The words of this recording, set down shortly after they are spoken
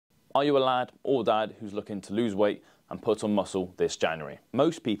Are you a lad or dad who's looking to lose weight and put on muscle this January?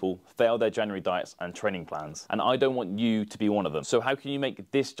 Most people fail their January diets and training plans, and I don't want you to be one of them. So how can you make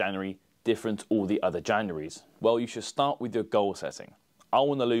this January different to all the other Januaries? Well, you should start with your goal setting. I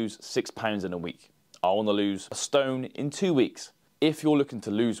want to lose 6 pounds in a week. I want to lose a stone in 2 weeks. If you're looking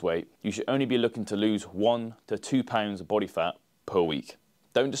to lose weight, you should only be looking to lose 1 to 2 pounds of body fat per week.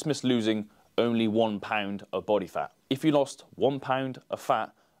 Don't dismiss losing only 1 pound of body fat. If you lost 1 pound of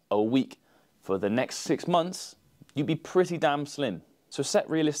fat a week for the next 6 months, you'd be pretty damn slim. So set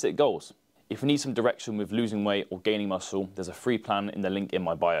realistic goals. If you need some direction with losing weight or gaining muscle, there's a free plan in the link in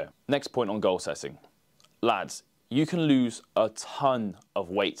my bio. Next point on goal setting. Lads, you can lose a ton of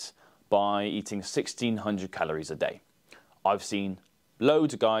weight by eating 1,600 calories a day. I've seen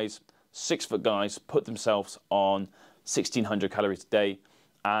loads of guys, 6-foot guys, put themselves on 1,600 calories a day,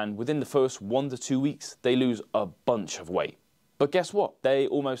 and within the first 1 to 2 weeks, they lose a bunch of weight. But guess what? They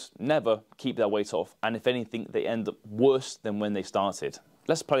almost never keep their weight off, and if anything, they end up worse than when they started.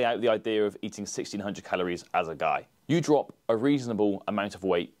 Let's play out the idea of eating 1,600 calories as a guy. You drop a reasonable amount of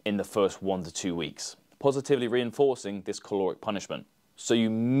weight in the first 1 to 2 weeks, positively reinforcing this caloric punishment. So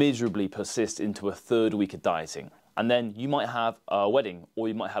you miserably persist into a third week of dieting. And then you might have a wedding or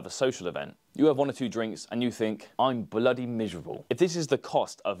you might have a social event. You have 1 or 2 drinks and you think, I'm bloody miserable. If this is the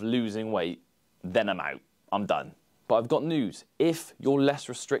cost of losing weight, then I'm out. I'm done. But I've got news. If you're less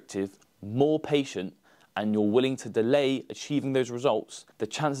restrictive, more patient, and you're willing to delay achieving those results, the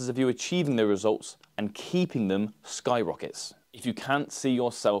chances of you achieving those results and keeping them skyrockets. If you can't see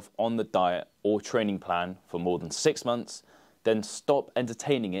yourself on the diet or training plan for more than 6 months, then stop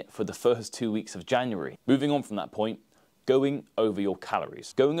entertaining it for the first 2 weeks of January. Moving on from that point, going over your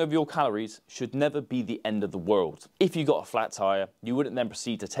calories. Going over your calories should never be the end of the world. If you got a flat tire, you wouldn't then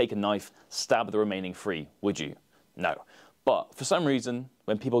proceed to take a knife, stab the remaining 3, would you? No. But for some reason,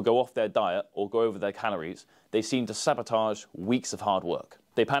 when people go off their diet or go over their calories, they seem to sabotage weeks of hard work.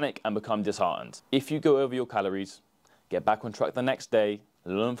 They panic and become disheartened. If you go over your calories, get back on track the next day,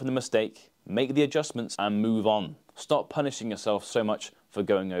 learn from the mistake, make the adjustments and move on. Stop punishing yourself so much for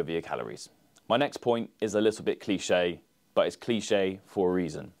going over your calories. My next point is a little bit cliche, but it's cliche for a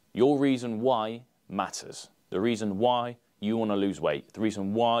reason. Your reason why matters. The reason why you want to lose weight. The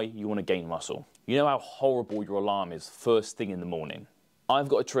reason why you want to gain muscle. You know how horrible your alarm is first thing in the morning. I've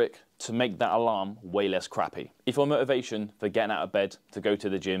got a trick to make that alarm way less crappy. If your motivation for getting out of bed to go to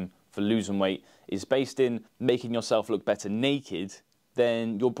the gym, for losing weight, is based in making yourself look better naked,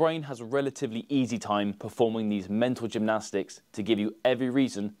 then your brain has a relatively easy time performing these mental gymnastics to give you every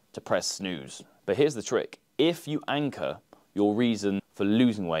reason to press snooze. But here's the trick. If you anchor your reason for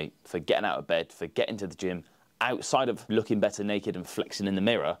losing weight, for getting out of bed, for getting to the gym, outside of looking better naked and flexing in the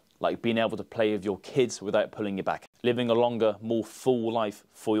mirror, like being able to play with your kids without pulling your back, living a longer, more full life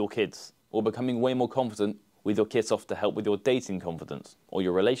for your kids, or becoming way more confident with your kids off to help with your dating confidence or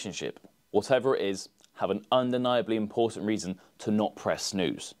your relationship. Whatever it is, have an undeniably important reason to not press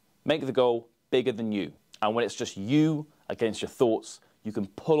snooze. Make the goal bigger than you. And when it's just you against your thoughts, you can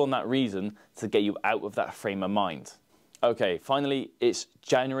pull on that reason to get you out of that frame of mind. Okay, finally, it's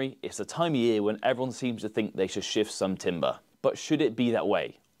January. It's the time of year when everyone seems to think they should shift some timber. But should it be that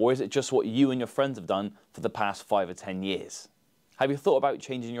way? Or is it just what you and your friends have done for the past 5 or 10 years? Have you thought about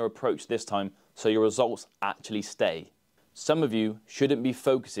changing your approach this time so your results actually stay? Some of you shouldn't be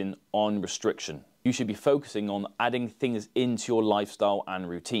focusing on restriction. You should be focusing on adding things into your lifestyle and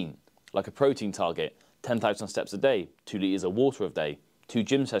routine, like a protein target, 10,000 steps a day, 2 liters of water a day, 2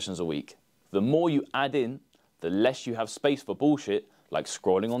 gym sessions a week. The more you add in, the less you have space for bullshit like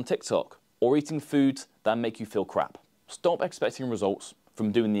scrolling on TikTok or eating foods that make you feel crap. Stop expecting results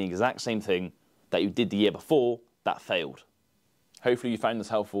from doing the exact same thing that you did the year before that failed. Hopefully you found this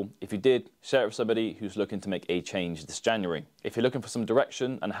helpful. If you did, share it with somebody who's looking to make a change this January. If you're looking for some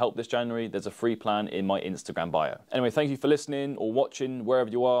direction and help this January, there's a free plan in my Instagram bio. Anyway, thank you for listening or watching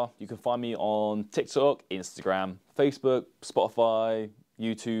wherever you are. You can find me on TikTok, Instagram, Facebook, Spotify,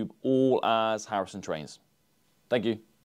 YouTube, all as Harrison Trains. Thank you.